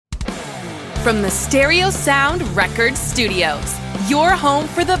From the Stereo Sound Record Studios, your home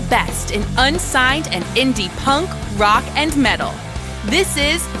for the best in unsigned and indie punk, rock, and metal. This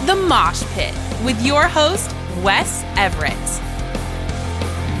is The Mosh Pit with your host, Wes Everett.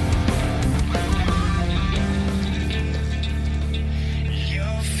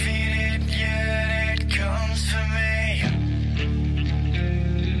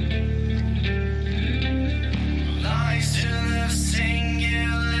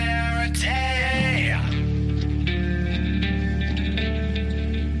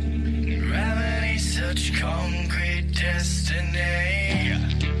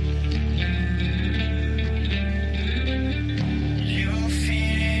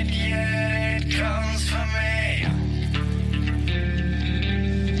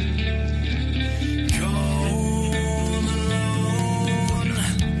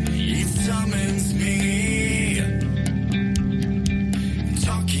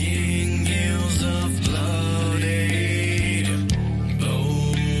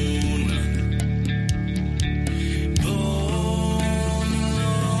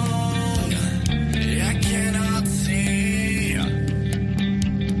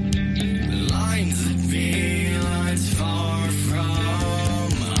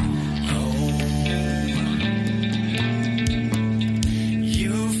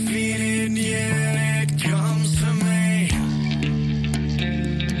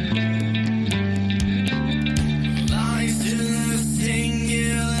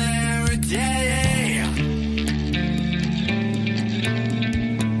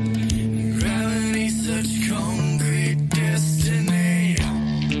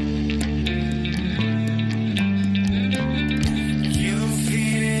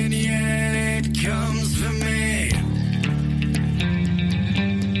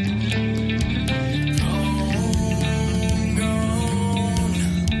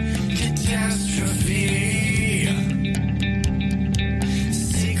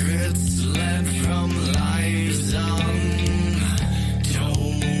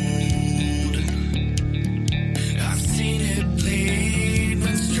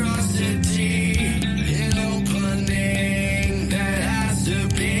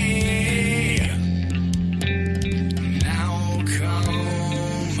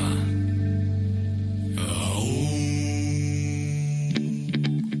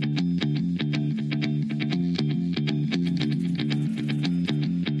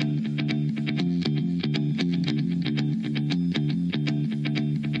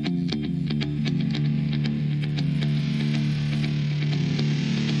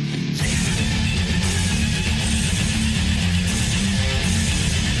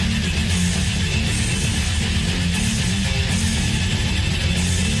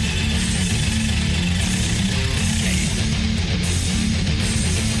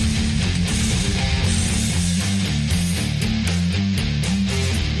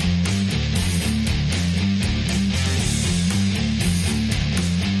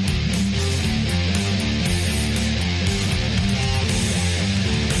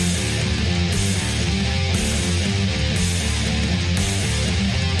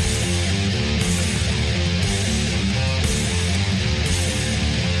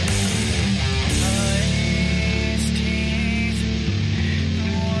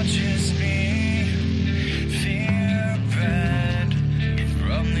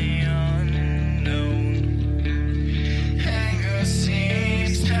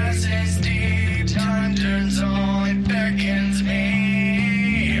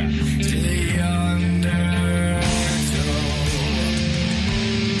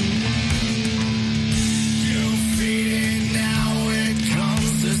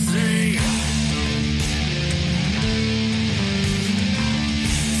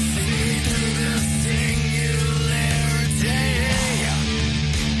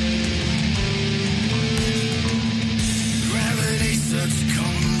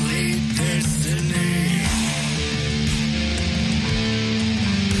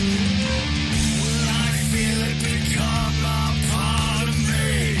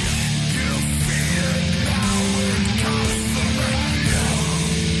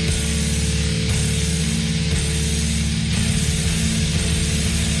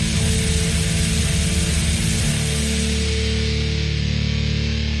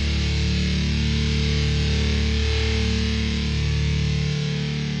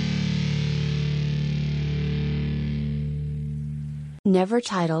 Never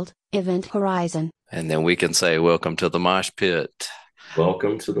titled, Event Horizon. And then we can say, welcome to the Mosh Pit.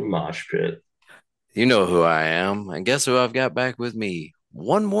 Welcome to the Mosh Pit. You know who I am. And guess who I've got back with me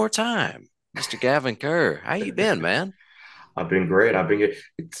one more time? Mr. Gavin Kerr. How you been, man? I've been great.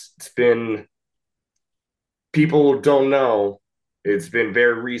 It's been people don't know. It's been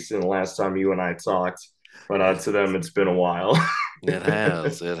very recent last time you and I talked, but It, to them it's been a while. it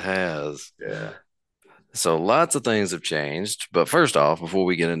has. It has. Yeah. So lots of things have changed. But first off, before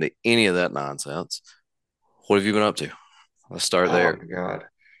we get into any of that nonsense, what have you been up to? Let's start Oh there. my God.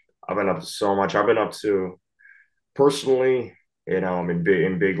 I've been up to so much. I've been up to personally, I'm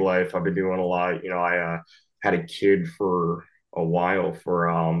in big life. I've been doing a lot. I had a kid for a while, for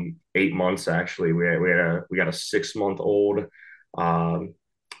 8 months actually. We got a 6 month old. Um,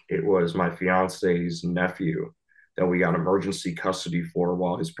 it was my fiance's nephew that we got emergency custody for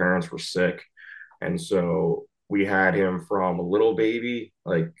while his parents were sick, and so we had him from a little baby,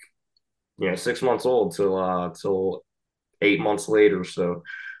 like 6 months old, till 8 months later. So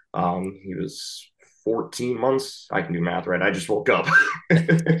he was 14 months. I can do math, right? I just woke up.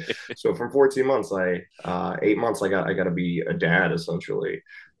 So from 14 months, 8 months, I got to be a dad essentially.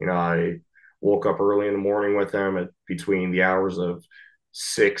 I woke up early in the morning with him at between the hours of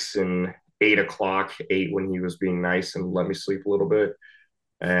 6 and 8 o'clock, eight when he was being nice and let me sleep a little bit.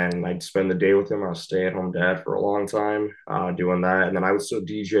 And I'd spend the day with him. I was stay at home dad for a long time, doing that. And then I would still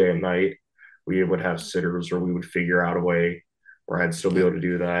DJ at night. We would have sitters, or we would figure out a way where I'd still be Yeah. able to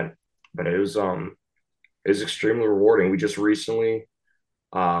do that. But it was extremely rewarding. We just recently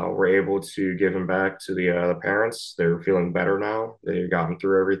were able to give him back to the parents. They're feeling better now. They've gotten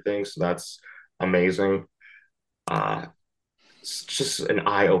through everything, so that's amazing. Uh, it's just an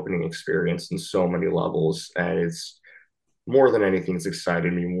eye-opening experience in so many levels, and it's more than anything, it's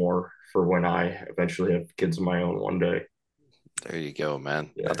excited me more for when I eventually have kids of my own one day. There you go,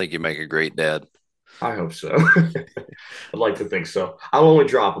 man. I Yeah, think you make a great dad. I hope so. I'd like to think so. I'll only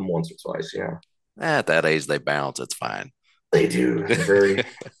drop them once or twice. At that age, they bounce. It's fine. They do. They're very,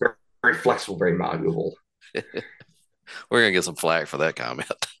 very flexible, very malleable. We're gonna get some flack for that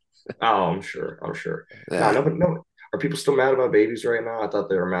comment. Oh, I'm sure. I'm sure. No, Yeah. no, but no. Are people still mad about babies right now? I thought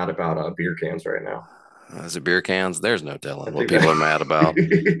they were mad about beer cans right now. Is it beer cans? There's no I telling what think people are mad about.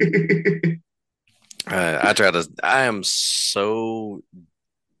 that. I am so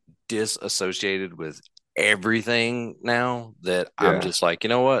disassociated with everything now that I'm Yeah. just like, you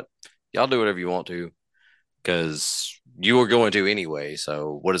know what? Y'all do whatever you want to because you were going to anyway.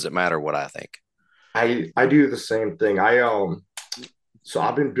 So what does it matter what I think? I do the same thing. So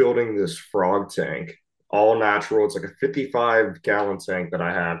I've been building this frog tank, all natural. It's like a 55-gallon tank that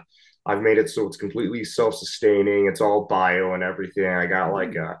I have. I've made it so it's completely self-sustaining. It's all bio and everything. I got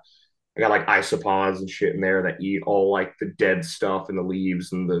like isopods and shit in there that eat all like the dead stuff and the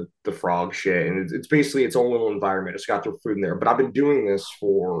leaves and the frog shit. And it's basically its own little environment. It's got their food in there. But I've been doing this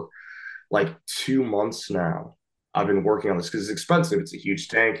for like 2 months now. I've been working on this because it's expensive. It's a huge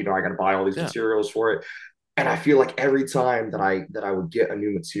tank. I got to buy all these Yeah. materials for it. And I feel like every time that I would get a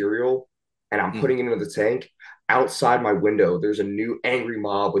new material and I'm Mm. putting it into the tank, outside my window, there's a new angry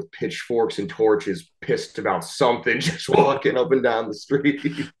mob with pitchforks and torches, pissed about something, just walking up and down the street.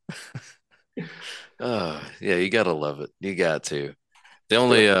 Yeah, you gotta love it. You got to. The It's been a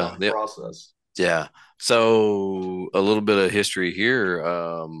only fun process. yeah. So a little bit of history here.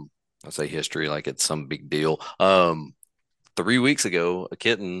 I say history like it's some big deal. 3 weeks ago, a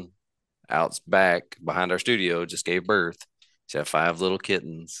kitten out back behind our studio just gave birth. She had five little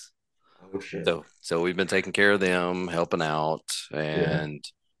kittens. Oh shit. So we've been taking care of them, helping out, Yeah. and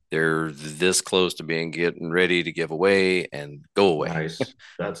they're this close to being getting ready to give away and go away. Nice.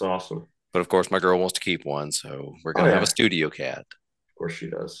 That's awesome. But of course, my girl wants to keep one, so we're Oh gonna have a yeah. studio cat. Of course she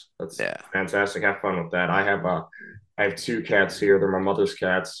does. That's Yeah. fantastic. Have fun with that. I have two cats here. They're my mother's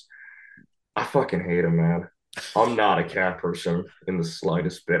cats. I fucking hate them, man. I'm not a cat person in the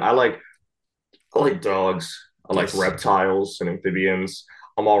slightest bit. I like dogs. I like Yes. reptiles and amphibians.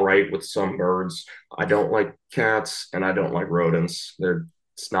 I'm all right with some birds. I don't like cats and I don't like rodents.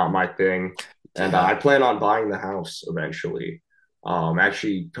 It's not my thing. And Yeah. I plan on buying the house eventually.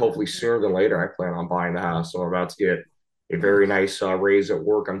 Actually, hopefully sooner than later, I plan on buying the house. So I'm about to get a very Nice. nice raise at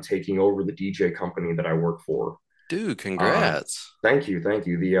work. I'm taking over the DJ company that I work for. Dude, Uh, congrats. Thank you, thank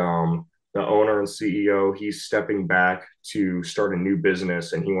you. The owner and CEO, he's stepping back to start a new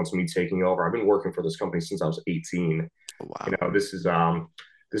business, and he wants me taking over. I've been working for this company since I was 18. Wow. This is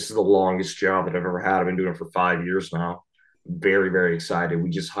the longest job that I've ever had. I've been doing it for 5 years now. Very, very excited. We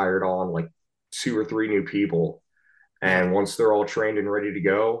just hired on like two or three new people, Yeah. and once they're all trained and ready to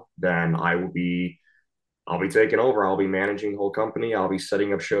go, then I'll be taking over. I'll be managing the whole company. I'll be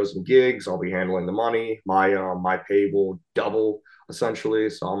setting up shows and gigs. I'll be handling the money. My pay will double essentially.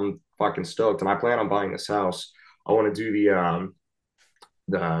 So I'm fucking stoked, and I plan on buying this house. I want to do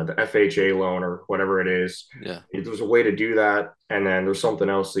the FHA loan or whatever it is. Yeah. There's a way to do that, and then there's something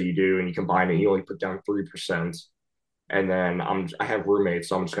else that you do, and you combine it. You only put down 3%, and then I have roommates,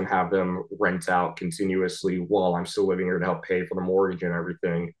 so I'm just gonna have them rent out continuously while I'm still living here to help pay for the mortgage and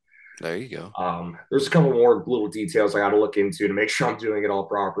everything. There you go. There's a couple more little details I got to look into to make sure I'm doing it all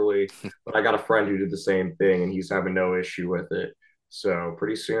properly. But I got a friend who did the same thing, and he's having no issue with it. So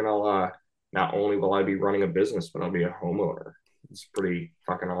pretty soon I'll not only will I be running a business, but I'll be a homeowner. It's pretty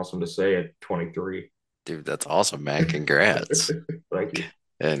fucking awesome to say at 23. Dude, that's awesome, man. Congrats. Thank you.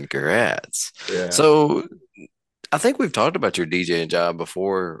 And congrats. Yeah. So I think we've talked about your DJing job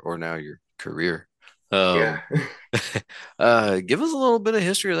before or now your career. Yeah. Um, give us a little bit of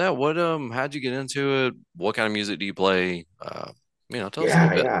history of that. How'd you get into it? What kind of music do you play? Tell us a little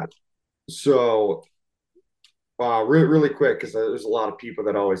Yeah. bit. Yeah. So really, really quick, because there's a lot of people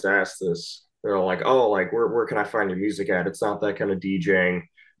that always ask this. They're like, "Oh, like where can I find your music at?" It's not that kind of DJing.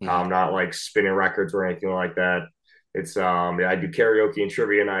 Mhm. Not like spinning records or anything like that. It's yeah, I do karaoke and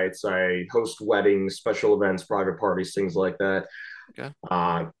trivia nights. I host weddings, special events, private parties, things like that. Okay.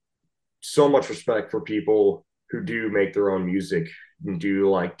 Uh, so much respect for people who do make their own music and do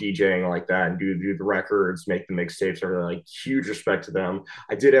like DJing like that and do the records, make the mixtapes. Are like huge respect to them.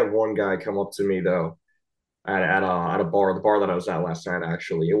 I did have one guy come up to me though at a bar, the bar that I was at last night.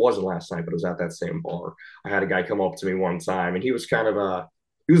 Actually, it wasn't last night, but it was at that same bar. I had a guy come up to me one time, and he was kind of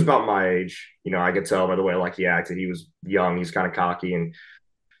he was about my age. You know, I could tell by the way like he acted. He was young. He's kind of cocky, and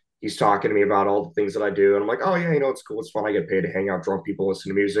he's talking to me about all the things that I do. And I'm like, oh yeah, it's cool. It's fun. I get paid to hang out, drunk people, listen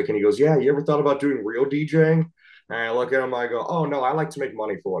to music. And he goes, yeah, you ever thought about doing real DJing? And I look at him, I go, oh no, I like to make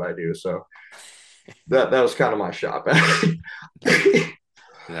money for what I do. So that was kind of my shop.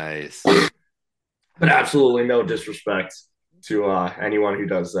 Nice. But absolutely no disrespect to anyone who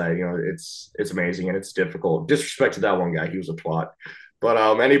does that. It's amazing and it's difficult. Disrespect to that one guy, he was a twat.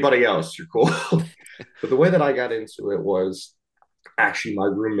 But anybody else, you're cool. But the way that I got into it was actually my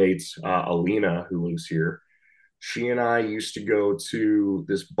roommate Alina, who lives here. She and I used to go to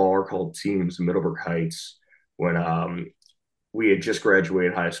this bar called Teams in Middleburg Heights when we had just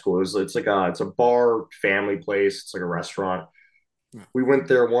graduated high school. It's a bar family place. It's like a restaurant. We went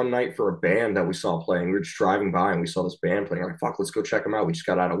there one night for a band that we saw playing. We were just driving by and we saw this band playing. We're like, fuck, let's go check them out. We just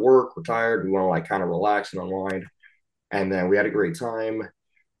got out of work. We're tired. We want to like kind of relax and unwind. And then we had a great time.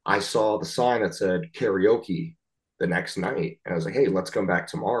 I saw the sign that said karaoke the next night. And I was like, hey, let's come back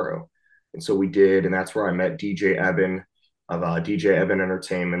tomorrow. And so we did. And that's where I met DJ Evan of DJ Evan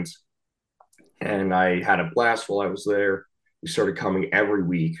Entertainment. And I had a blast while I was there. We started coming every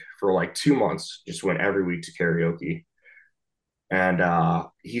week for like 2 months, just went every week to karaoke. And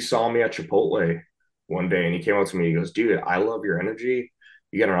he saw me at Chipotle one day and he came up to me. He goes, dude, I love your energy.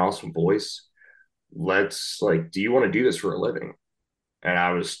 You got an awesome voice. Do you want to do this for a living? And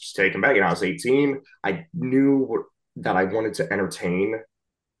I was just taken back. And I was 18. I knew that I wanted to entertain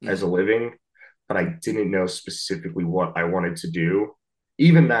as a Mhm. living, but I didn't know specifically what I wanted to do.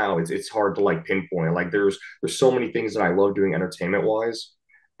 Even now, it's hard to like pinpoint. Like there's so many things that I love doing entertainment wise,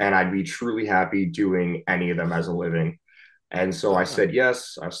 and I'd be truly happy doing any of them as a living. And so I Okay. said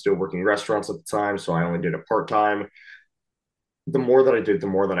yes. I was still working restaurants at the time, so I only did it part time. The more that I did, the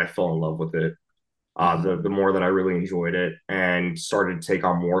more that I fell in love with it. Mhm. The more that I really enjoyed it and started to take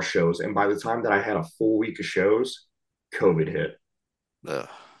on more shows. And by the time that I had a full week of shows, COVID hit Ugh.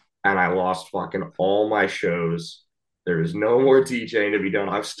 and I lost fucking all my shows. There was no more DJing to be done.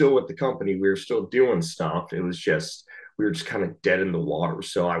 I was still with the company. We were still doing stuff. It was just, we were just kind of dead in the water.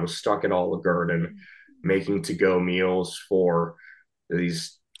 So I was stuck at Olive Garden making to go meals for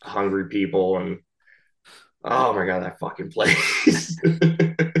these hungry people. And oh my God, that fucking place.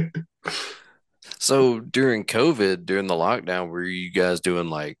 So during COVID, during the lockdown, were you guys doing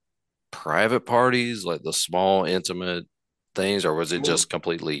like private parties, like the small, intimate things, or was it just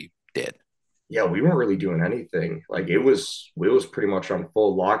completely dead? Yeah, we weren't really doing anything. Like it was pretty much on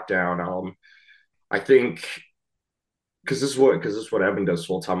full lockdown. I think because this is what Evan does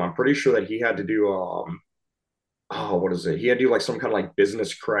full time. I'm pretty sure that he had to do oh, what is it? He had to do like some kind of like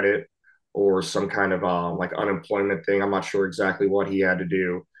business credit or some kind of like unemployment thing. I'm not sure exactly what he had to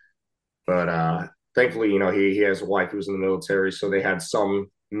do, but thankfully, he has a wife who's in the military, so they had some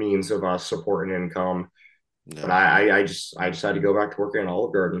means of support and income. But No. I just had to go back to working in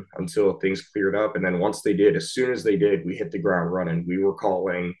Olive Garden until things cleared up. And then once they did, as soon as they did, we hit the ground running. We were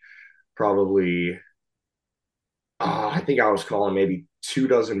calling probably I think I was calling maybe 2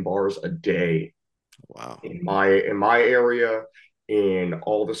 dozen bars a day Wow. in my area, in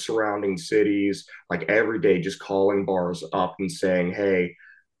all the surrounding cities, like every day, just calling bars up and saying, "Hey,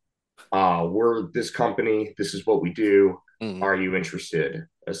 we're this company. This is what we do. Hmm. Are you interested?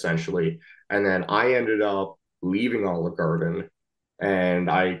 Essentially. And then I ended up leaving Olive Garden and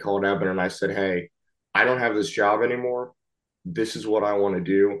I called Evan and I said, hey, I don't have this job anymore. This is what I want to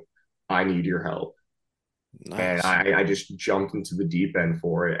do. I need your help. And Nice. I just jumped into the deep end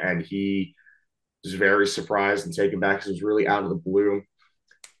for it. And he was very surprised and taken back because it was really out of the blue.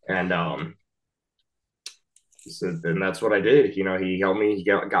 And so then that's what I did. He helped me. He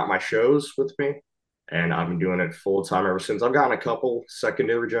got my shows with me, and I've been doing it full time ever since. I've gotten a couple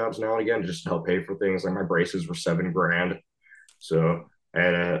secondary jobs now and again just to help pay for things. Like my braces were 7 grand, so I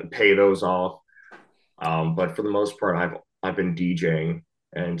had to pay those off. But for the most part, I've been DJing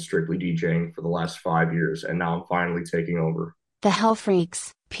and strictly DJing for the last 5 years, and now I'm finally taking over. The Hell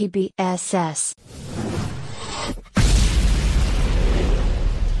Freaks, PBSS.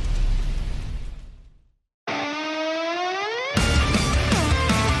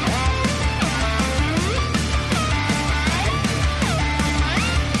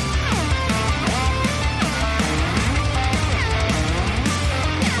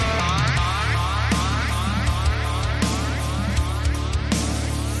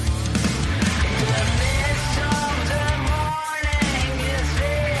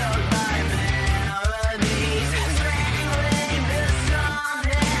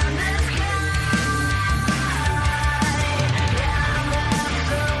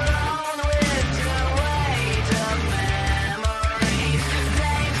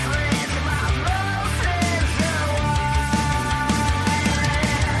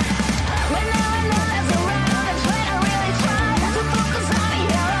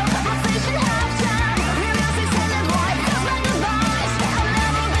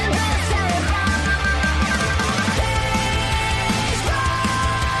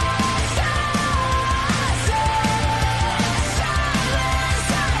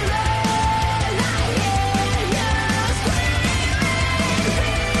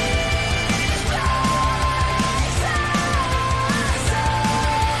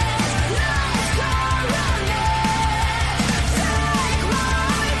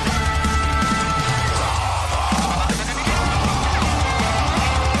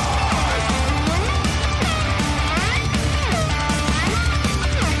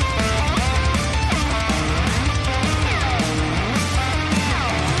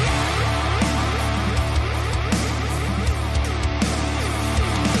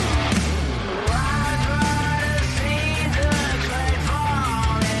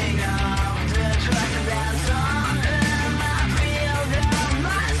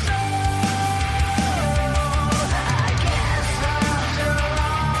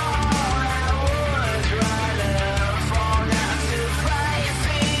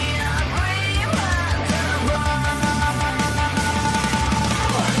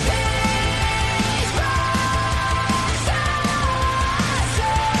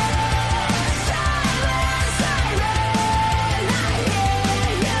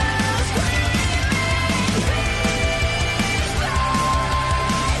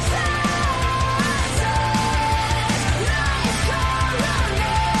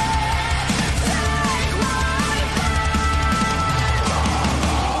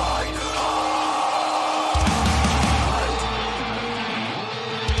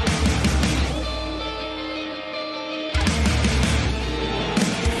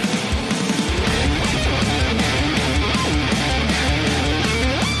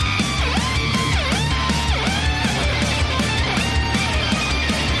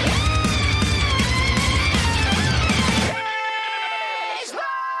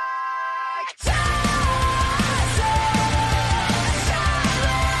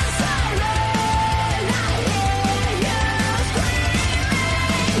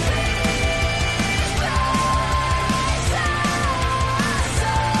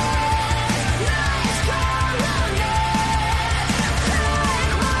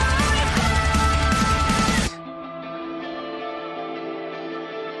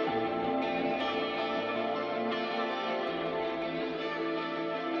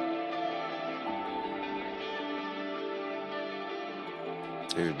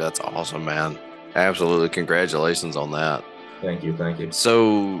 Dude, that's awesome, man. Absolutely. Congratulations on that. Thank you, thank you.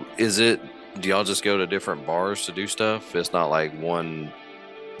 So, do y'all just go to different bars to do stuff? It's not like one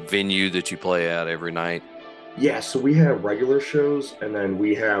venue that you play at every night? Yeah, so we have regular shows and then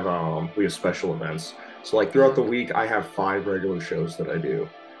we have special events. So like throughout the week, I have 5 regular shows that I do.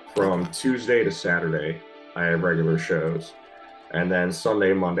 From Okay. Tuesday to Saturday, I have regular shows. And then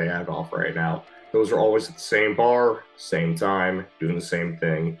Sunday and Monday I have off right now. Those are always at the same bar, same time, doing the same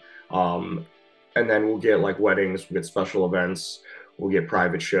thing. Um, and then we'll get like weddings, we'll get special events, we'll get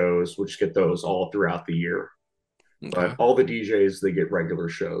private shows, we'll just get those all throughout the year. Okay. But all the DJs, they get regular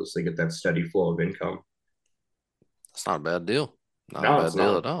shows. They get that steady flow of income. That's not a bad deal. Not a No, it's bad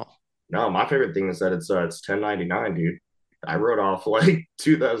deal not. at all. No, my favorite thing is that it's 1099, dude. I wrote off like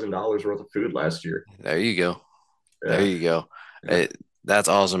 $2,000 worth of food last year. There you go. There Yeah, you go. yeah. That's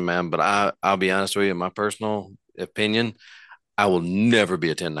awesome, man. But I'll be honest with you, in my personal opinion, I will never be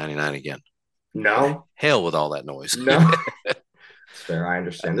a 1099 again. No, Hell with all that noise. no. It's fair. I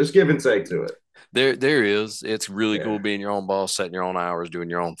understand. There's give and take to it. There is. It's really cool Yeah, being your own boss, setting your own hours, doing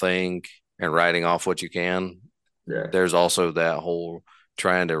your own thing, and writing off what you can. yeah. There's also that whole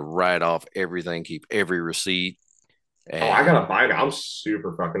trying to write off everything, keep every receipt, Oh, I and got a binder. I'm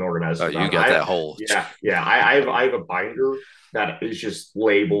super fucking organized with you that. got that whole. Yeah. I have a binder that is just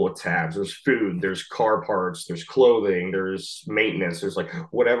labeled with tabs. There's food, there's car parts, there's clothing, there's maintenance, there's like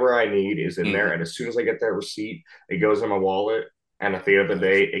whatever I need is in there. Mhm. And as soon as I get that receipt, it goes in my wallet. And at the end of the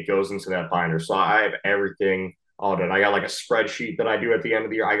day, it goes into that binder. So I have everything all done. I got like a spreadsheet that I do at the end of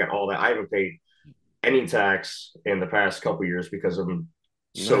the year. I got all that. I haven't paid any tax in the past couple years because I'm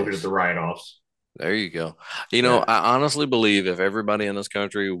so good at the Nice. write-offs. There you go. Yeah. I honestly believe if everybody in this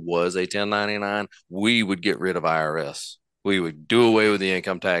country was a 1099, we would get rid of IRS. We would do away with the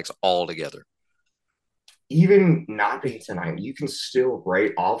income tax altogether. Even not being 1099, you can still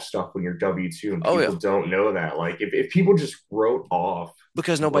write off stuff when you're W-2 and Oh people yeah, don't know that. Like if people just wrote off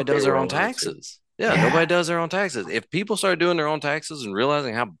because nobody what they does their were own allowed to. taxes. Yeah, nobody Yeah. does their own taxes. If people start doing their own taxes and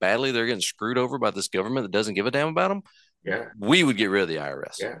realizing how badly they're getting screwed over by this government that doesn't give a damn about them, Yeah. we would get rid of the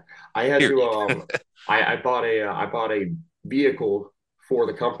IRS. Yeah. I had to Period. I bought a vehicle for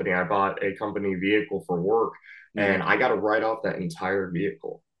the company. I bought a company vehicle for work Mhm. and I got to write off that entire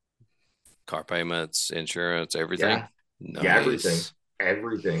vehicle. Car payments, insurance, everything. Yeah. Yeah, everything. Nice.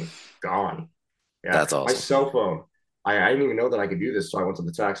 Everything gone. Yeah. That's My awesome. cell phone. I didn't even know that I could do this. So I went to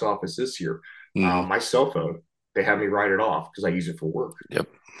the tax office this year. Hmm. My cell phone, they had me write it off because I use it for work. Yep.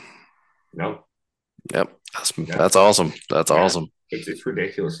 No, Yep. yeah, That's awesome. That's yeah. awesome. It's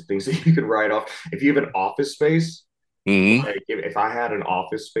ridiculous the things that you can write off. If you have an office space, Hmm. like if I had an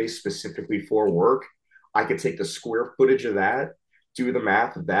office space specifically for work, I could take the square footage of that, do the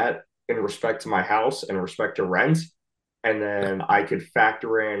math of that in respect to my house and respect to rent, and then I could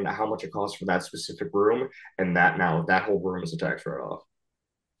factor in how much it costs for that specific room, and that whole room is a tax write-off.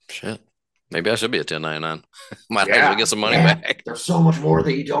 Shit. Maybe I should be a 1099. Might actually Yeah, get some money yeah. back. There's so much more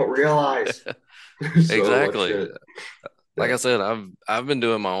that you don't realize. There's so much Exactly. shit. Like Yeah, I said, I've been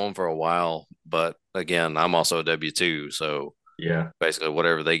doing my own for a while, but again, I'm also a W-2, so yeah, basically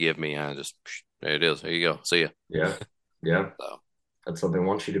whatever they give me, I just there it is. There you go. See ya. yeah, yeah. So That's what they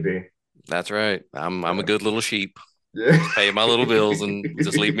want you to be. that's right. I'm a Yeah. good little sheep. Yeah. Just pay my little bills and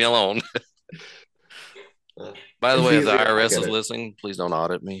just leave me alone. By the It's way, if the easier. I IRS get is it. listening, please don't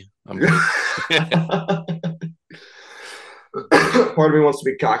audit me. I'm good. Part of me wants to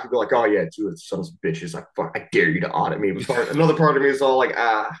be cocky, be like, "Oh yeah, do it, sons of bitches! I dare you to audit me." But another part of me is all like,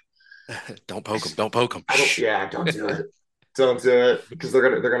 Don't poke them. Don't poke them. I don't. Shh. Yeah, don't do it. Don't do it because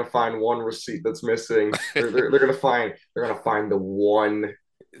they're gonna find one receipt that's missing. They're gonna find the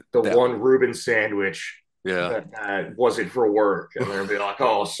That one Reuben sandwich yeah. that wasn't for work, and they're gonna be like,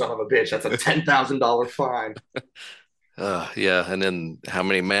 "Oh, son of a bitch, that's a $10,000 fine." Yeah. And then how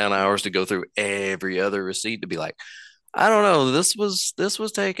many man hours to go through every other receipt to be like, I don't know. This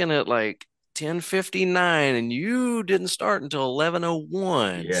was taken at like 10:59 and you didn't start until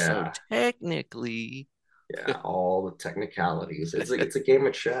 11:01. So Yeah, technically, yeah, all the technicalities. It's a game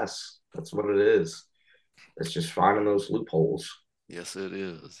of chess. That's what it is. It's just finding those loopholes. yes, it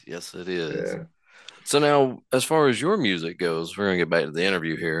is. Yes, it is. Yeah, So now, as far as your music goes, we're gonna get back to the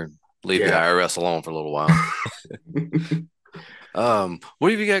interview here. Leave the yeah. IRS alone for a little while.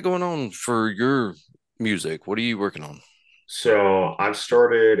 What have you got going on for your music? What are you working on? So I've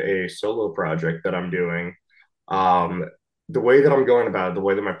started a solo project that I'm doing. Um, the way that I'm going about it, the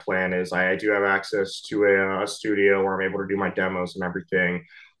way that my plan is, I do have access to a studio where I'm able to do my demos and everything.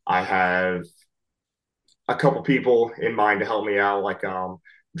 I have a couple people in mind to help me out, like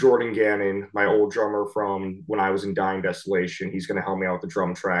Jordan Gannon, my old drummer from when I was in Dying Desolation. He's going to help me out with the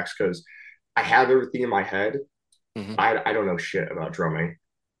drum tracks because I have everything in my head. Hmm. I don't know shit about drumming.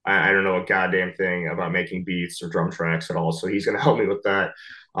 I don't know a goddamn thing about making beats or drum tracks at all. So he's going to help me with that.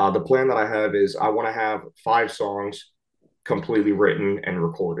 The plan that I have is I want to have 5 songs completely written and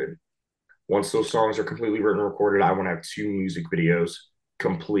recorded. Once those songs are completely written and recorded, I want to have 2 music videos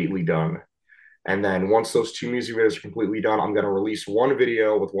completely done. And then once those 2 music videos are completely done, I'm going to release one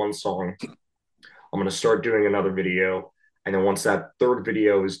video with one song. I'm going to start doing another video. And then once that third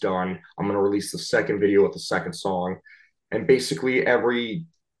video is done, I'm going to release the second video with the second song. And basically, every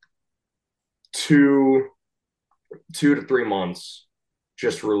two 2 to 3 months,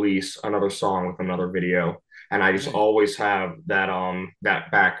 just release another song with another video. And I just Yeah. always have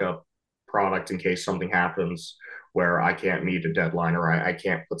that backup product in case something happens where I can't meet a deadline or I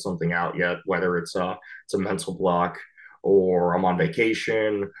can't put something out yet, whether it's a mental block or I'm on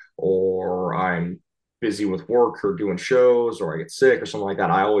vacation or I'm busy with work or doing shows or I get sick or something like that.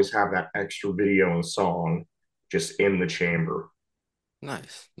 I always have that extra video and song just in the chamber.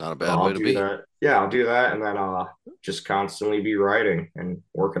 Nice. Not a So bad way I'll to do be. that. Yeah, I'll do that and then just constantly be writing and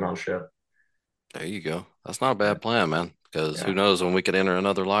working on shit. There you go. That's not a Yeah. bad plan, man. Because who Yeah. knows when we could enter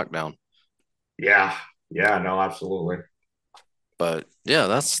another lockdown. Yeah. Yeah, no, absolutely. But yeah,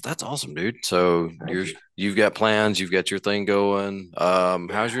 that's awesome, dude. So Thank you. you've got plans, you've got your thing going.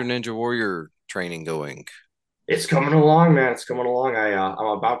 How's your Yeah. Ninja Warrior training going? It's coming along, man. It's coming along.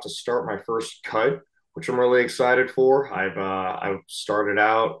 I'm about to start my first cut, which I'm really excited for. I've started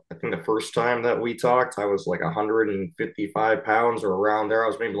out. I think the first time that we talked, I was like 155 pounds or around there. I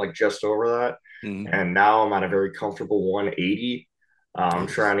was maybe like just over that, Mhm. and now I'm at a very comfortable 180. Nice. I'm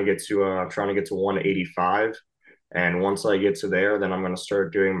trying to get to 185, and once I get to there, then I'm going to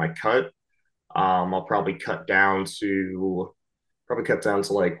start doing my cut. I'll probably cut down to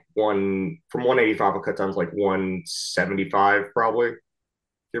like one from 185. I'll cut down to like 175, probably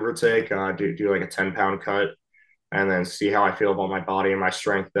give or Yeah. take. Do like a 10 pound cut, and then see how I feel about my body and my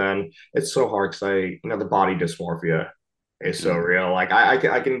strength. Then it's so hard because the body dysmorphia is so Mhm. real. Like I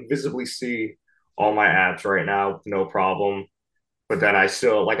can visibly see all my abs right now, no problem. But then I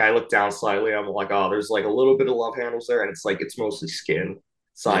still like I look down slightly. I'm like, oh, there's like a little bit of love handles there, and it's like it's mostly skin.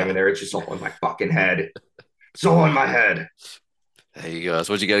 It's not even Yeah. there. It's just all in my fucking head. It's all in my head. There you go. That's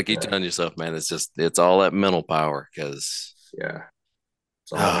what you got to keep Yeah, telling yourself, man. It's all that mental power because yeah.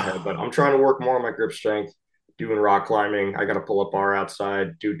 It's all in my head. But I'm trying to work more on my grip strength, doing rock climbing. I got to pull up bar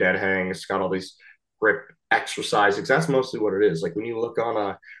outside, do dead hangs, got all these grip exercises. That's mostly what it is. Like when you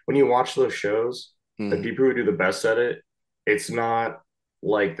watch those shows, the mm-hmm. people who do the best at it, it's not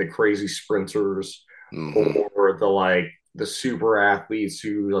like the crazy sprinters Mm-hmm. or the super athletes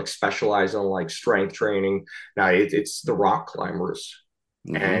who like specialize on like strength training. Now it's the rock climbers.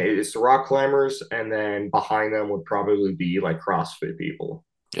 Mm-hmm. And it's the rock climbers, and then behind them would probably be like CrossFit people.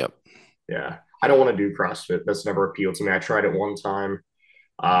 Yep. Yeah. I don't want to do CrossFit. That's never appealed to me. I tried it one time,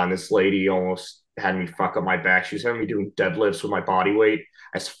 and this lady almost had me fuck up my back. She was having me doing deadlifts with my body weight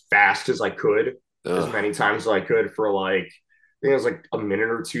as fast as I could, as Ugh. many times as I could for like, I think it was like a minute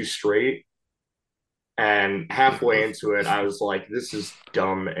or two straight. And halfway Mm-hmm. into it, I was like, this is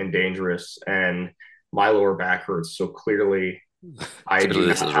dumb and dangerous. And my lower back hurts. So clearly, I do Clearly,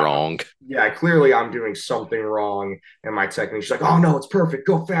 this is not. wrong. Yeah, clearly I'm doing something wrong in my technique. She's like, oh no, it's perfect.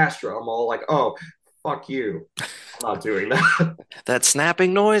 Go faster. I'm all like, oh, fuck you. I'm not doing that. That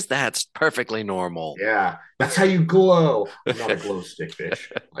snapping noise, that's perfectly normal. Yeah, that's how you glow. I'm not a glow stick,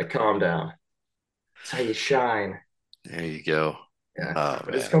 bitch. Like, calm down. That's how you shine. There you go. Yeah, Oh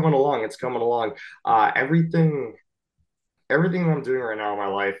but it's man. coming along. It's coming along. Everything I'm doing right now in my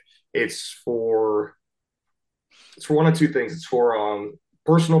life, it's for it's for one of two things. It's for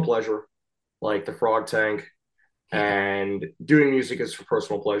personal pleasure, like the frog tank, Mhm. and doing music is for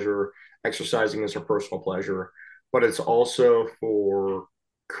personal pleasure, exercising is for personal pleasure, but it's also for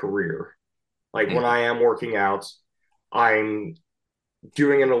career. Like when Mhm. I am working out, I'm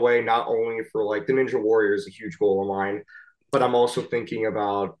doing it in a way not only for like the Ninja Warrior is a huge goal of mine, but I'm also thinking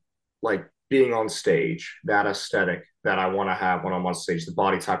about like being on stage, that aesthetic that I want to have when I'm on stage, the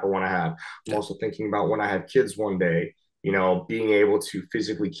body type I want to have. I'm Yeah. also thinking about when I have kids one day, being able to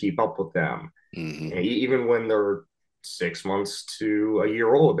physically keep up with them. Hmm. Even when they're 6 months to a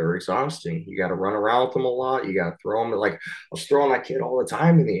year old, they're exhausting. You got to run around with them a lot. You got to throw them. Like I was throwing that kid all the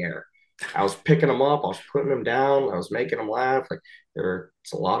time in the air. I was picking them up. I was putting them down. I was making them laugh. Like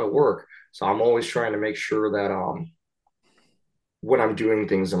it's a lot of work. So I'm always trying to make sure that when I'm doing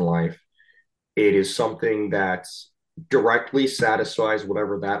things in life, it is something that directly satisfies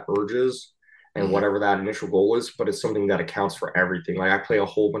whatever that urge is and Hmm. whatever that initial goal is, but it's something that accounts for everything. Like I play a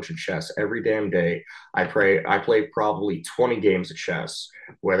whole bunch of chess every damn day. I play probably 20 games of chess,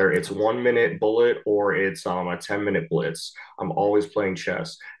 whether it's 1 minute bullet or it's a 10-minute blitz. I'm always playing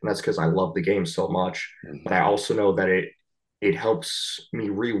chess. And that's because I love the game so much. But Hmm. I also know that it helps me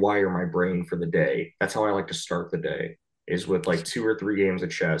rewire my brain for the day. That's how I like to start the day is with like 2 or 3 games of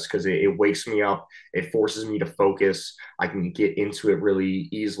chess because it wakes me up. It forces me to focus. I can get into it really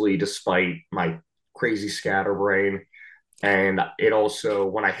easily despite my crazy scatterbrain. And it also,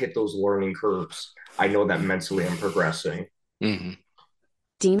 when I hit those learning curves, I know that mentally I'm progressing. Hmm.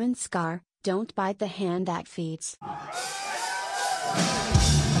 Demon Scar, don't bite the hand that feeds.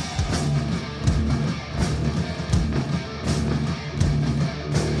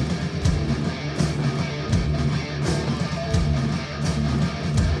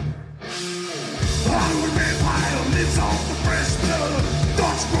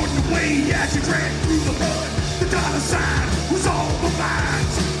 as you ran through the mud. The dollar sign was all the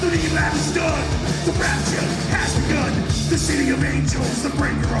minds. The legal lab is done. The rapture has begun. The city of angels, the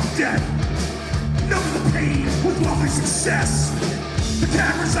bringer of death. Numb the pain with lovely success. The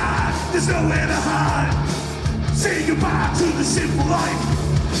camera's on, there's nowhere to hide. Say goodbye to the simple life.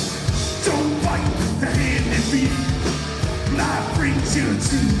 Don't bite the hand that feeds. Life brings you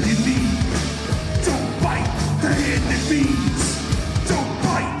to your knees. Don't bite the hand that feeds. Don't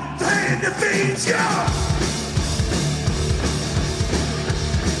bite the hand that feeds you.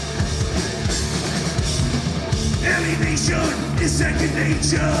 Alienation is second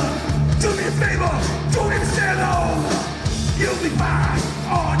nature. Do me a favor, don't even stand alone. You'll be fine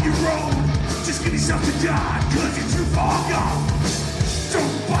on your own. Just give yourself to God, cause you're too far gone.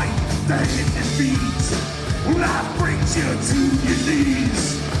 Don't bite the hand that feeds. Life brings you to your knees.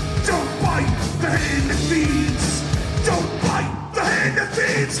 Don't bite the hand that feeds. Don't bite the hand that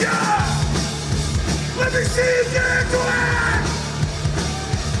feeds you. Let me see you get into it.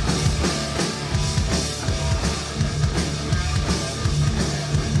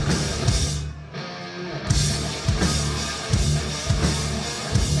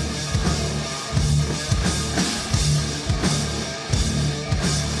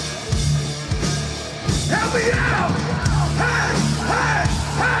 Help me out! Hey! Hey!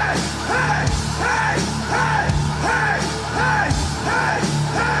 Hey! Hey! Hey! Hey! Hey! Hey! Hey!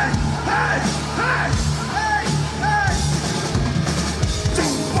 Hey! Hey! Hey! Hey!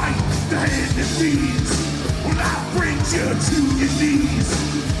 Don't bite the hand that feeds. When I bring you to your knees.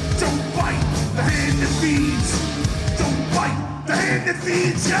 Don't bite the hand that feeds. Don't bite the hand that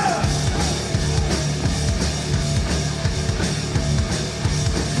feeds you.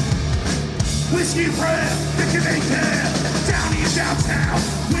 Whiskey bread, the Canadian, down here downtown,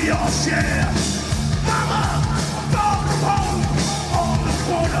 we all share. Mama, I'm far from home, on the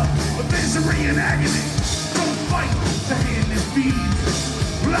corner of misery and agony. Don't fight the hand that feeds.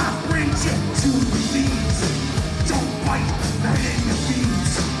 Life brings you to your knees. Don't bite the hand that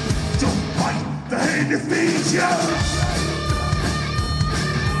feeds. Don't bite the hand that feeds you.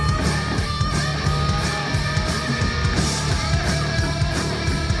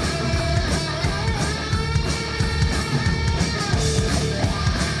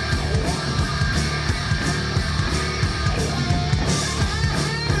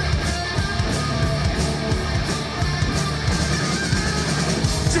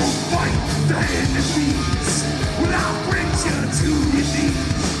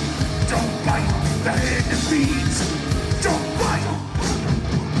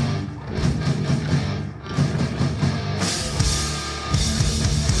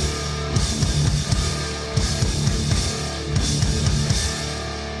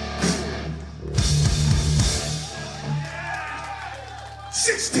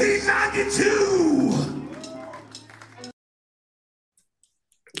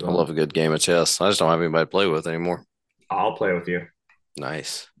 1692! I love a good game of chess. I just don't have anybody to play with anymore. I'll play with you.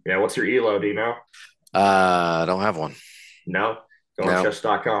 Nice. Yeah, what's your ELO? Do you know? I don't have one. No? Go on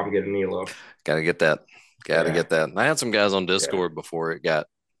chess.com, get an ELO. Gotta get that. Get that. I had some guys on Discord before it got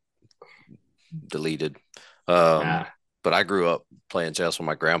deleted. But I grew up playing chess with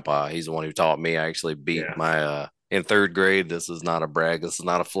my grandpa. He's the one who taught me. I actually beat my in third grade. This is not a brag. This is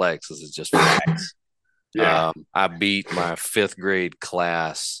not a flex. This is just facts. I beat my fifth grade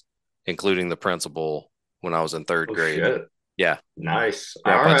class, including the principal, when I was in third grade. Shit. Yeah. Nice.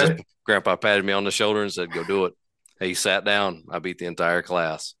 Grandpa patted me on the shoulder and said, "Go do it." He sat down. I beat the entire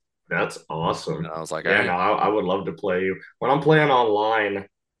class. That's awesome. And I was like, yeah, no, I would love to play you. When I'm playing online,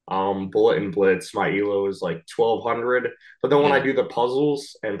 Bullet and Blitz, my ELO is like 1200. But then when I do the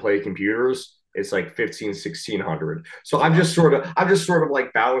puzzles and play computers, it's like 1600. So I've just sort of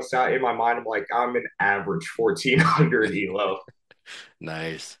like balanced out in my mind. I'm like, I'm an average 1400 ELO.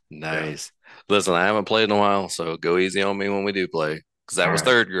 Nice. Yeah. Listen, I haven't played in a while, so go easy on me when we do play, because that was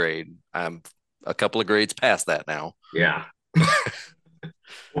third grade. I'm a couple of grades past that now. Yeah.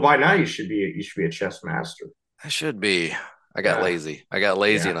 Well, by now you should be a chess master. I should be. I got lazy.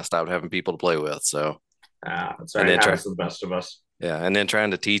 And I stopped having people to play with. So that's all right. Happens to the best of us. Yeah, and then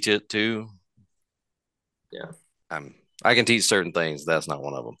trying to teach it too. Yeah, I can teach certain things. That's not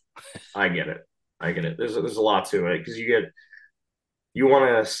one of them. I get it. There's a lot to it, because you want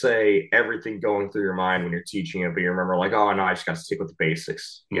to say everything going through your mind when you're teaching it, but you remember like, oh no, I just got to stick with the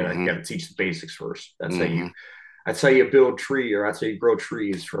basics. You got to teach the basics first. That's how you build tree, or that's how you grow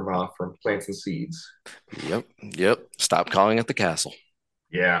trees from plants and seeds. Yep. Stop calling it the castle.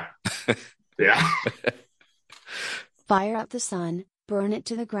 Yeah. Yeah. Fire up the sun, burn it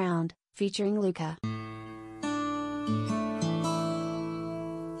to the ground, featuring Luca.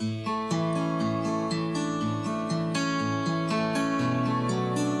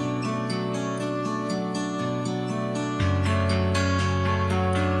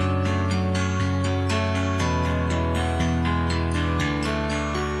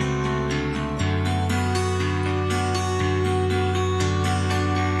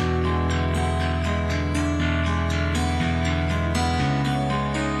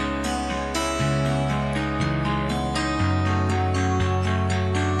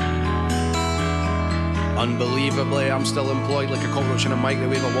 Unbelievably, I'm still employed like a cockroach in a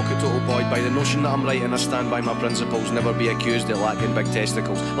microwave. I walk a total void by the notion that I'm right and I stand by my principles. Never be accused of lacking big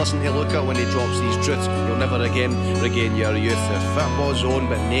testicles. Listen to Luca when he drops these truths. You'll never again regain your youth. If football's on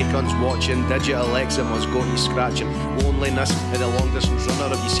but Nacon's watching, digital eczemo's got you scratching. Loneliness of the long distance runner.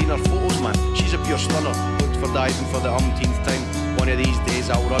 Have you seen her photos, man? She's a pure stunner. Looked for diving for the umpteenth time. One of these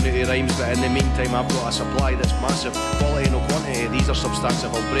days I'll run out of rhymes, but in the meantime I've got a supply that's massive. Quality no quantity, these are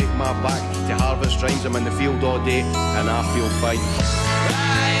substantive. I'll break my back to harvest rhymes. I'm in the field all day and I feel fine. I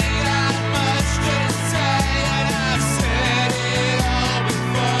ain't got much to say, and I've said it all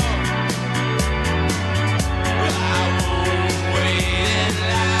before. I won't wait in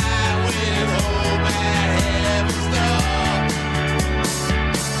line with hope at heaven's door.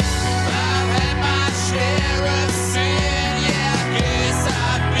 I've had my share of sin, yeah, I guess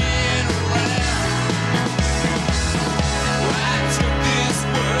I've been around. I took this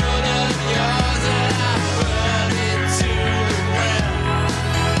world of yours and I burned it to the ground.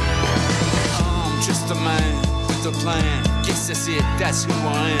 I'm just a man with a plan. Guess that's it, that's who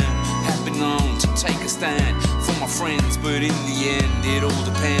I am. Have been known to take a stand for my friends, but in the end it all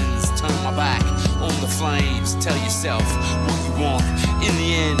depends. Turn my back on the flames. Tell yourself what you want. In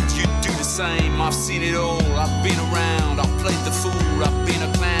the end you do the same. I've seen it all, I've been around. I've played the fool, I've been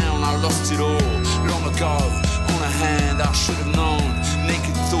a clown. I lost it all long ago. On a hand I should have known.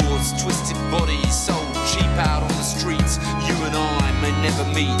 Naked thoughts, twisted bodies, so cheap out on the streets. You and I may never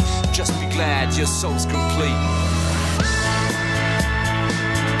meet. Just be glad your soul's complete. I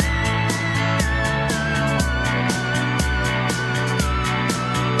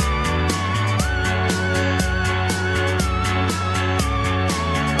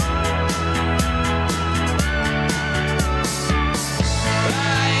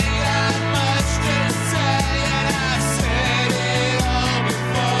ain't got much to say, and I've said it all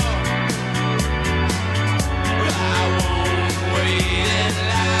before. I won't wait in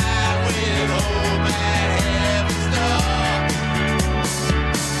line with hope at heaven's door.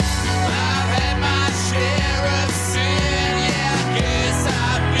 I've had my share of sin, yeah, I guess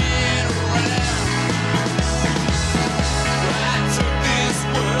I've been around. I took this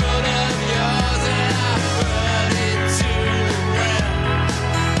world of yours and I burned it to the ground.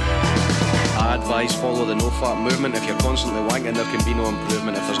 I advise follow the no-fap movement. If you're constantly wanking, there can be no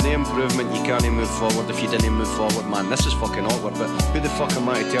improvement. If there's no improvement, you can't move forward. If you didn't move forward, man, this is fucking awkward. But who the fuck am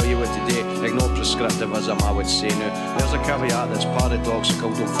I to tell you what to do? Ignore prescriptivism, I would say now. There's a caveat that's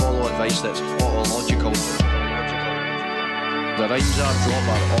paradoxical. Don't follow advice that's autological. The rhymes I drop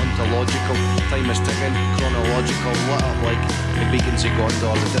are ontological. Time is ticking, chronological. Lit up like the beacons of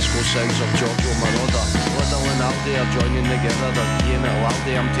Gondor. The disco sounds of Giorgio Moroder. Liddell and Aldi are joining together. They're being it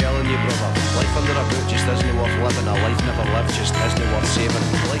loudy, I'm telling you, brother. Life under a boot just isn't worth living. A life never lived just isn't worth saving.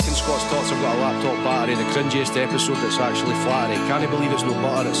 Like in Scott's Thoughts, I've got a laptop battery. The cringiest episode that's actually flattery. Can't believe it's no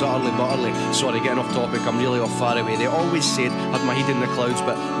butter, it's utterly butterly. Sorry, getting off topic, I'm really off far away. They always said I'd my head in the clouds,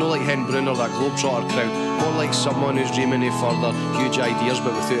 but no like Hen Brunner, that Globetrotter crowd. More like someone who's dreaming of further. Huge ideas,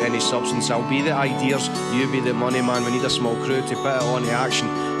 but without any substance. I'll be the ideas, you be the money man. We need a small crew to put it on to action.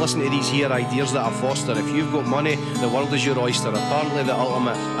 Listen to these here ideas that I foster. If you've got money, the world is your oyster. Apparently the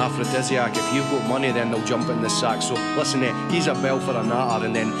ultimate aphrodisiac. If you've got money, then they'll jump in the sack. So listen to, he's a bell for a natter,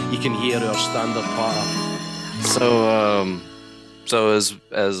 and then you can hear our standard patter. So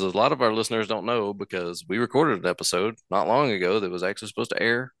as a lot of our listeners don't know, because we recorded an episode not long ago that was actually supposed to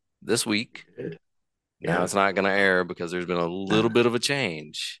air this week. Now it's not going to air because there's been a little bit of a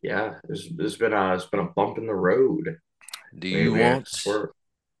change. Yeah, there's been a bump in the road. Do you want?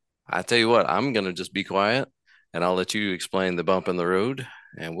 I tell you what, I'm going to just be quiet and I'll let you explain the bump in the road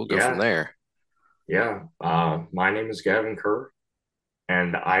and we'll go from there. Yeah. My name is Gavin Kerr,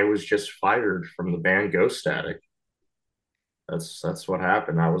 and I was just fired from the band Ghost Static. That's what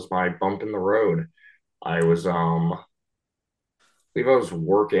happened. That was my bump in the road. I was I believe I was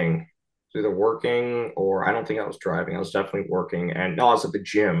working, either working or I don't think I was driving. I was definitely working, and no, I was at the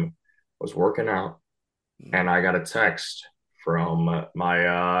gym. I was working out, and I got a text from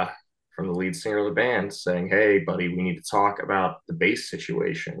from the lead singer of the band saying, "Hey, buddy, we need to talk about the bass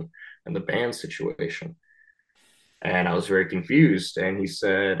situation and the band situation." And I was very confused. And he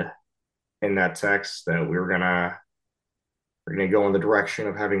said in that text that we're gonna go in the direction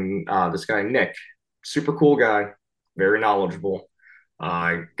of having this guy Nick, super cool guy, very knowledgeable.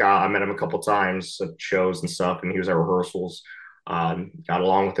 I met him a couple times at shows and stuff, and he was at rehearsals. Got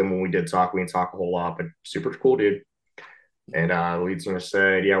along with him when we did talk. We didn't talk a whole lot, but super cool dude. And the lead singer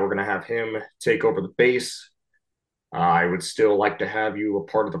said, "Yeah, we're gonna have him take over the bass. I would still like to have you a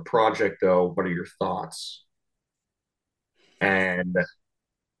part of the project, though. What are your thoughts?" And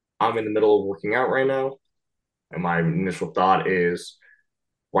I'm in the middle of working out right now. And my initial thought is,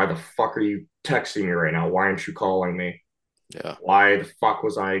 why the fuck are you texting me right now? Why aren't you calling me? Yeah. Why the fuck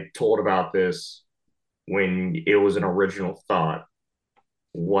was I told about this when it was an original thought?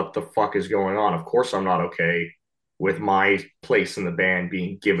 What the fuck is going on? Of course, I'm not okay with my place in the band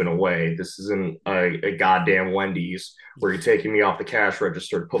being given away. This isn't a goddamn Wendy's where you're taking me off the cash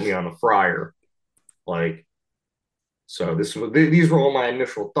register to put me on the fryer. Like, so these were all my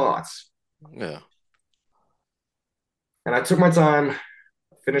initial thoughts. Yeah. And I took my time,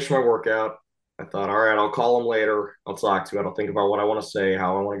 finished my workout. I thought, all right, I'll call him later. I'll talk to it. I'll think about what I want to say,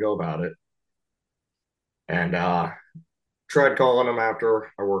 how I want to go about it. And tried calling him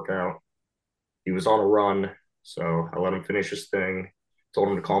after I work out. He was on a run, so I let him finish his thing. Told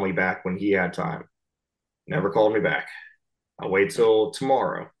him to call me back when he had time. Never called me back. I'll wait till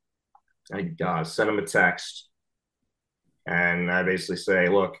tomorrow. I sent him a text, and I basically say,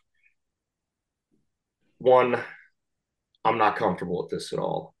 look, one, I'm not comfortable with this at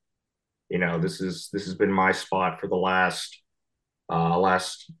all. You know, this has been my spot for the last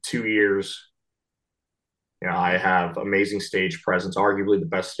 2 years. You know, I have amazing stage presence, arguably the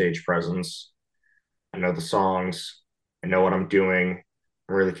best stage presence. I know the songs. I know what I'm doing.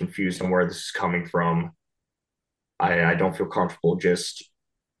 I'm really confused on where this is coming from. I don't feel comfortable just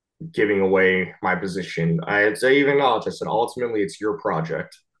giving away my position. I'd say even acknowledge, I said, ultimately, it's your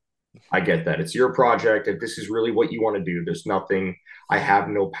project. I get that. It's your project. If this is really what you want to do, there's nothing, I have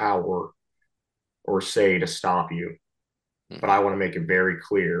no power or say to stop you. But I want to make it very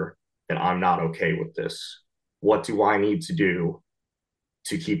clear that I'm not okay with this. What do I need to do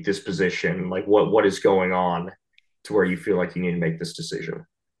to keep this position? Like what is going on to where you feel like you need to make this decision?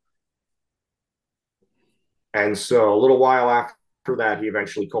 And so a little while after that, he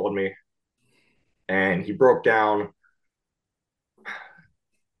eventually called me and he broke down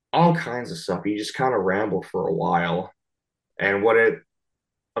all kinds of stuff. He just kind of rambled for a while. And what it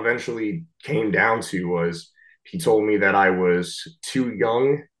eventually came down to was he told me that I was too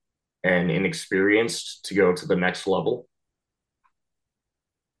young and inexperienced to go to the next level.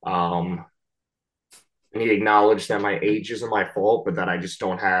 Um, and he acknowledged that my age isn't my fault, but that I just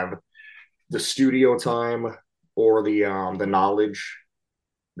don't have the studio time or the knowledge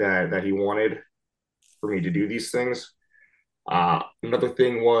that he wanted for me to do these things. Another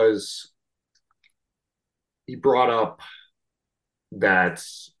thing was he brought up that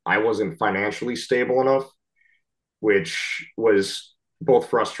I wasn't financially stable enough, which was both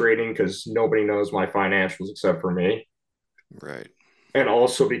frustrating because nobody knows my financials except for me. Right. And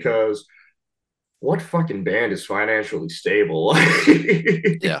also because what fucking band is financially stable?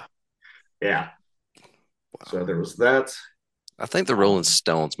 Yeah. Yeah. Wow. So there was that. I think the Rolling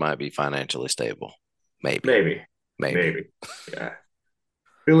Stones might be financially stable. Maybe. Yeah.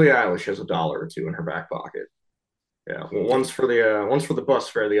 Billie Eilish has $1 or two in her back pocket. Yeah. Well, one's for the bus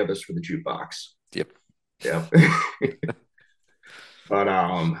fare, the other's for the jukebox. Yep. Yep.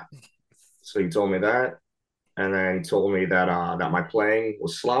 But so he told me that, and then he told me that my playing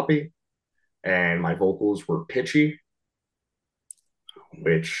was sloppy and my vocals were pitchy,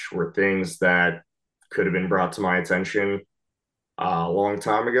 which were things that could have been brought to my attention a long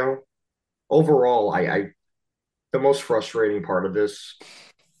time ago. Overall, I the most frustrating part of this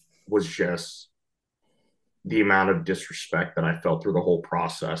was just the amount of disrespect that I felt through the whole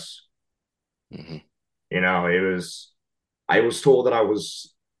process. Mm-hmm. You know, it was I was told that I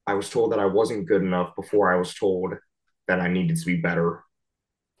wasn't good enough before I was told that I needed to be better.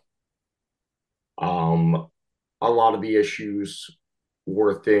 Um, a lot of the issues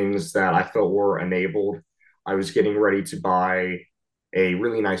were things that I felt were enabled. I was getting ready to buy a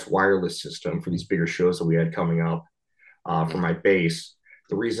really nice wireless system for these bigger shows that we had coming up for my bass.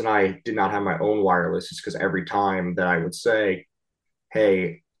 The reason I did not have my own wireless is because every time that I would say,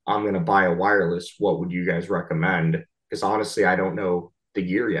 hey, I'm going to buy a wireless, what would you guys recommend? Because honestly, I don't know the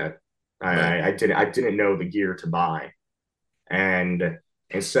gear yet. Right. I didn't know the gear to buy. And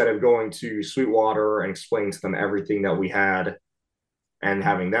instead of going to Sweetwater and explaining to them everything that we had and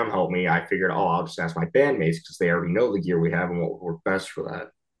having them help me, I figured, oh, I'll just ask my bandmates because they already know the gear we have and what would work best for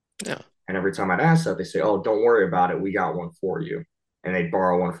that. Yeah. And every time I'd ask that, they say, oh, don't worry about it. We got one for you. And they'd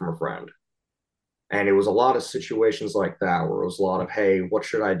borrow one from a friend. And it was a lot of situations like that where it was a lot of, hey, what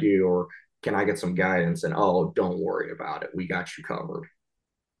should I do? Or can I get some guidance? And, oh, don't worry about it. We got you covered.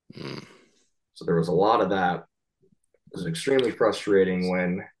 Mm. So there was a lot of that. It was extremely frustrating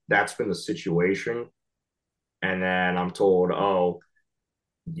when that's been the situation. And then I'm told, oh,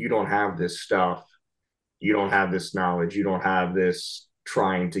 you don't have this stuff. You don't have this knowledge. You don't have this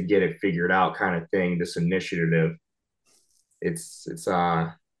trying to get it figured out kind of thing, this initiative. It's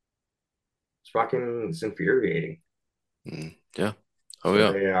it's infuriating. Yeah. Oh,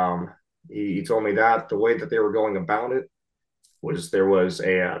 So yeah. he told me that the way that they were going about it was there was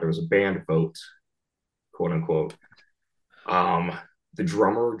a band vote, quote unquote. Um, the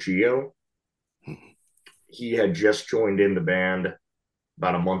drummer Gio, he had just joined in the band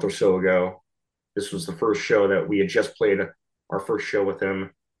about a month or so ago. This was the first show that we had just played, our first show with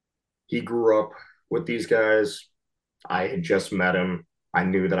him. He grew up with these guys. I had just met him. I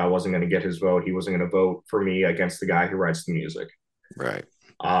knew that I wasn't going to get his vote. He wasn't going to vote for me against the guy who writes the music. Right.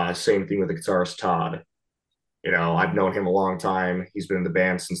 Same thing with the guitarist Todd. I've known him a long time. He's been in the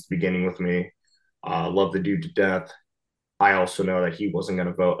band since the beginning with me. Love the dude to death. I also know that he wasn't going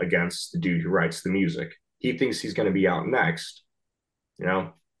to vote against the dude who writes the music. He thinks he's going to be out next, you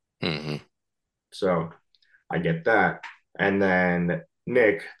know? Mm-hmm. So I get that. And then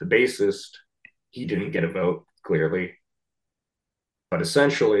Nick, the bassist, he didn't get a vote, clearly. But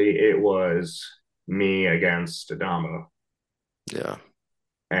essentially, it was me against Adamo. Yeah.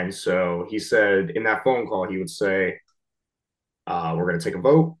 And so he said in that phone call, he would say, we're going to take a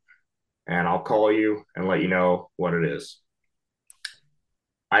vote and I'll call you and let you know what it is.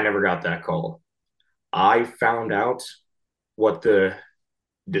 I never got that call. I found out what the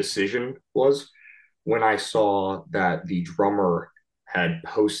decision was when I saw that the drummer had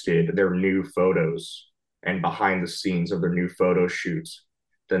posted their new photos and behind the scenes of their new photo shoots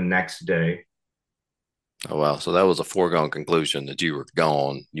the next day. Oh, wow. So that was a foregone conclusion that you were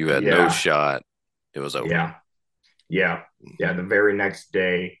gone. You had no Yeah, shot. It was over. yeah, yeah, yeah. The very next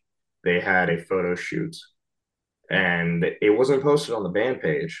day, they had a photo shoot and it wasn't posted on the band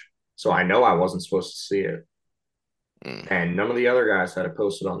page. So I know I wasn't supposed to see it. Mm. And none of the other guys had it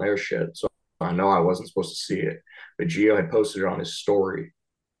posted on their shit. So I know I wasn't supposed to see it. But Gio had posted it on his story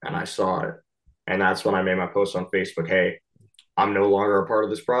and I saw it. And that's when I made my post on Facebook. Hey, I'm no longer a part of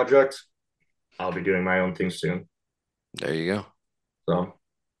this project. I'll be doing my own thing soon. There you go. So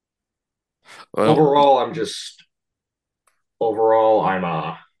Well, overall, I'm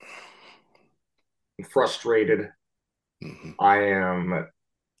frustrated. mhm, I am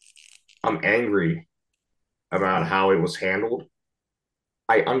I'm angry about how it was handled.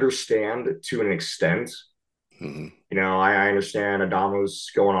 I understand to an extent. mhm, I understand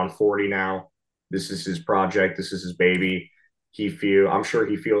Adamo's going on 40 now. This is his project. This is his baby. I'm sure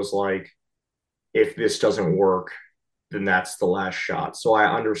he feels like if this doesn't work, then that's the last shot. So I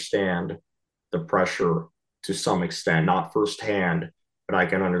understand the pressure to some extent, not firsthand, but I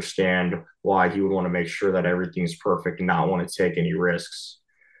can understand why he would want to make sure that everything's perfect and not want to take any risks.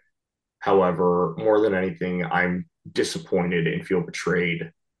 However, more than anything, I'm disappointed and feel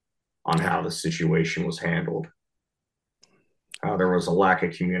betrayed on yeah, how the situation was handled. How there was a lack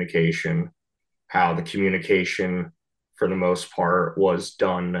of communication, how the communication, for the most part, was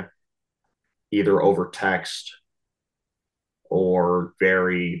done either over text or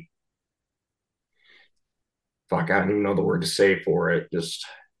very, fuck, I don't even know the word to say for it, just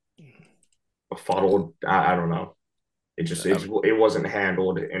befuddled. I don't know. It wasn't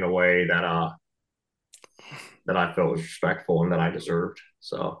handled in a way that I felt was respectful and that I deserved.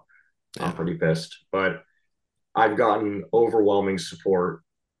 So I'm yeah, pretty pissed. But I've gotten overwhelming support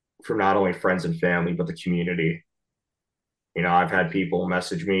from not only friends and family, but the community. I've had people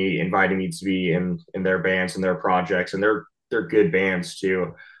message me, inviting me to be in their bands and their projects, and they're good bands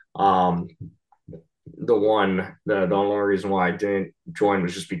too. Um, the only reason why I didn't join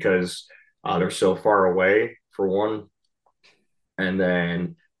was just because they're so far away, for one, and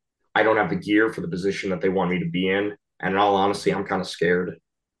then I don't have the gear for the position that they want me to be in. And in all honesty, I'm kind of scared.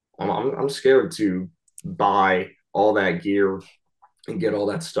 I'm scared to buy all that gear and get all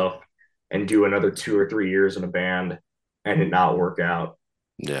that stuff and do another 2 or 3 years in a band and it not work out.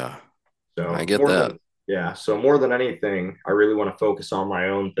 yeah. I So get that. more than anything, I really want to focus on my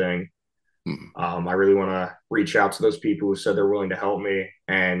own thing. Mhm. I really want to reach out to those people who said they're willing to help me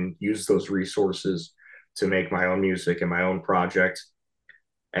and use those resources to make my own music and my own project.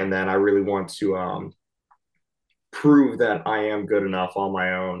 And then I really want to prove that I am good enough on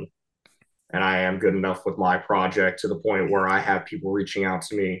my own and I am good enough with my project to the point where I have people reaching out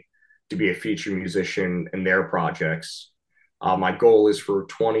to me to be a feature musician in their projects. My goal is for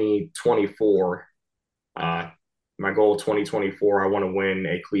 2024. Uh, my goal of 2024, I want to win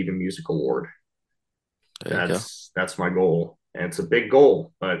a Cleveland Music Award. There you go. That's my goal, and it's a big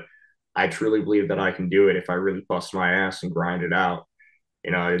goal, but I truly believe that I can do it if I really bust my ass and grind it out.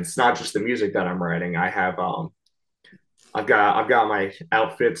 It's not just the music that I'm writing. I've got my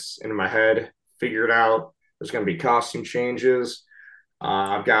outfits in my head figured out. There's going to be costume changes.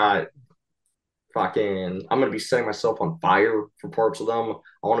 I've got I'm gonna be setting myself on fire for parts of them.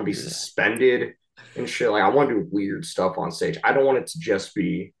 I want to be suspended and shit. Like I want to do weird stuff on stage. I don't want it to just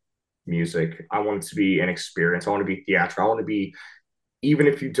be music. I want it to be an experience. I want to be theatrical. I want to be, even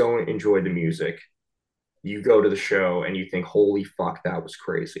if you don't enjoy the music, you go to the show and you think, holy fuck, that was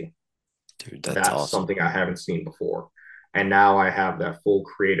crazy. Dude, that's That's awesome. something I haven't seen before. And now I have that full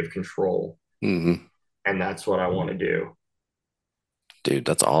creative control. Mm-hmm. And that's what I want to do. Dude,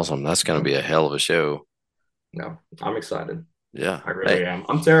 that's awesome. That's going to be a hell of a show. No, I'm excited. Yeah. I really am.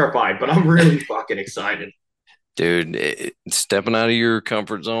 I'm terrified, but I'm really fucking excited. Dude, stepping out of your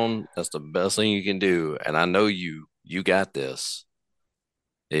comfort zone, that's the best thing you can do. And I know you got this.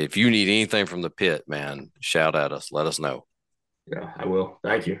 If you need anything from the pit, man, shout at us. Let us know. Yeah, I will.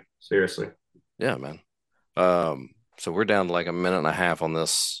 Thank you. Seriously. Yeah, man. So we're down to like a minute and a half on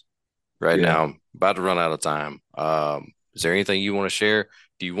this right Yeah. now. I'm about to run out of time. Is there anything you want to share?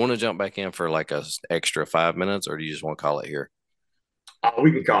 Do you want to jump back in for like a extra 5 minutes, or do you just want to call it here?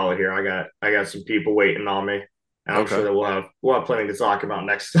 We can call it here. I got some people waiting on me, and I'm sure Okay. that we'll have plenty to talk about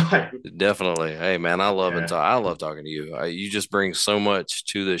next time. Definitely. Hey, man, Yeah. I love talking to you. You just bring so much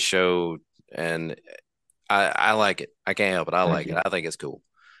to the show, and I like it. I can't help it. I Thank like it. you. I think it's cool.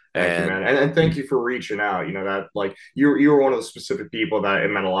 Thank you, And man. And thank you for reaching out. You know, that like you were one of the specific people that it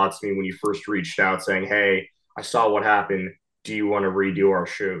meant a lot to me when you first reached out saying, hey, I saw what happened. Do you want to redo our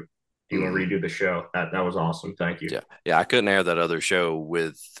show? Do you want to mhm. redo the show? That was awesome. Thank you. Yeah, yeah, I couldn't air that other show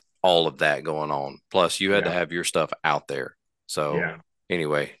with all of that going on. Plus, you had to Yeah. have your stuff out there. So, Yeah.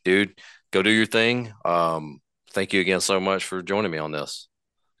 anyway, dude, go do your thing. Thank you again so much for joining me on this.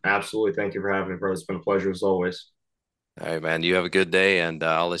 Absolutely. Thank you for having me, bro. It's been a pleasure as always. All right, man. You have a good day, and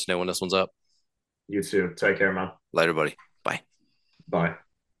I'll let you know when this one's up. You too. Take care, man. Later, buddy. Bye. Bye.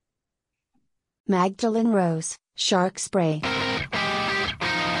 Magdalene Rose, Shark Spray.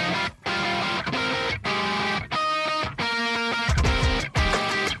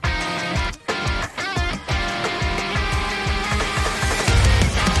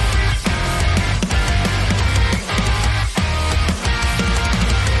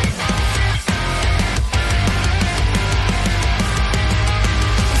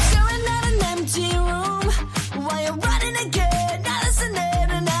 Staring at an empty room while you're running again, not listening,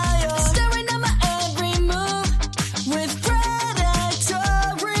 and now you're staring at my every move with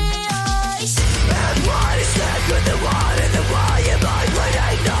predatory eyes. And what is that with the one and the why am I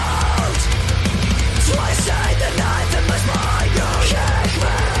bleeding out? Twisting the knife in my spine, you kick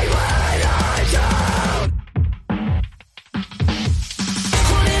me when I'm down.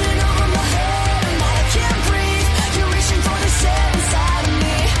 Holding it over my head and I can't breathe. You're reaching for the sand inside of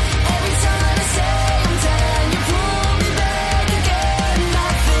me. Every time that I say I'm done, you pull me back again. I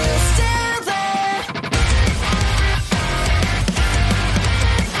feel still there.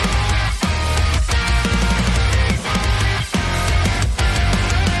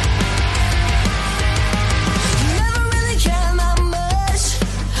 Never really care that much,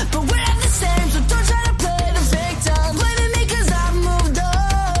 but we're not the same, so don't try to play the victim. Blaming me 'cause I've moved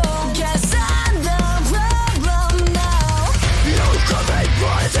on. Guess I'm the problem now. You could be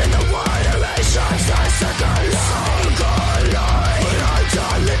brought in the water and shots I second life. But I'm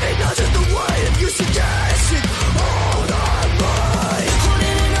done living not just the way that you suggested. Hold on, boy.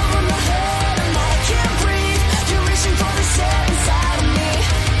 Holding it over my head and I can't breathe. You're reaching for the sand inside of me.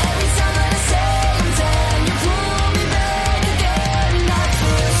 Every time that I say I'm done, you pull me back again. I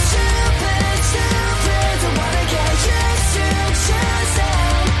feel stupid, stupid. Don't wanna get used to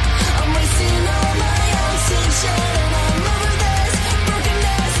choosing. I'm wasting all my oxygen and I'm over this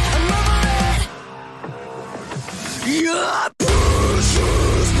brokenness. I'm over it. Yeah,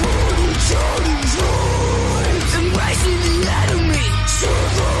 pushes, brutality, embracing the enemy.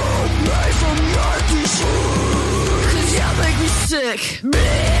 Survive me from your control. 'Cause you make me sick.